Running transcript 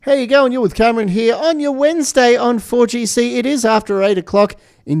How you going? You're with Cameron here on your Wednesday on 4GC. It is after 8 o'clock.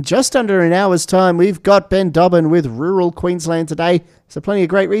 In just under an hour's time, we've got Ben Dobbin with Rural Queensland today. So plenty of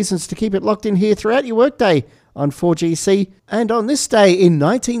great reasons to keep it locked in here throughout your workday on 4GC. And on this day in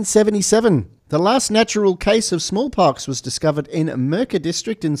 1977, the last natural case of smallpox was discovered in Merka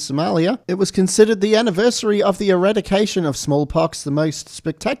district in Somalia. It was considered the anniversary of the eradication of smallpox, the most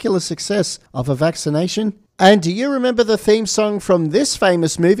spectacular success of a vaccination. And do you remember the theme song from this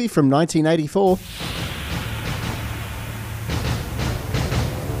famous movie from 1984?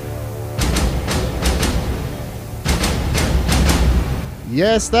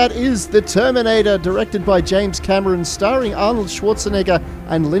 Yes, that is The Terminator, directed by James Cameron, starring Arnold Schwarzenegger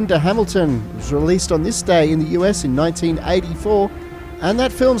and Linda Hamilton. It was released on this day in the US in 1984. And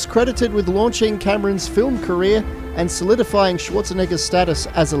that film's credited with launching Cameron's film career and solidifying Schwarzenegger's status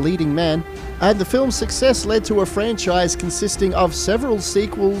as a leading man. And the film's success led to a franchise consisting of several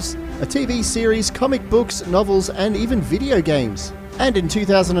sequels, a TV series, comic books, novels, and even video games. And in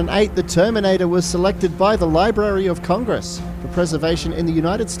 2008, The Terminator was selected by the Library of Congress for preservation in the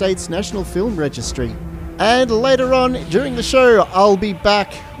United States National Film Registry. And later on during the show, I'll be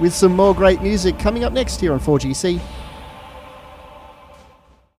back with some more great music coming up next here on 4GC.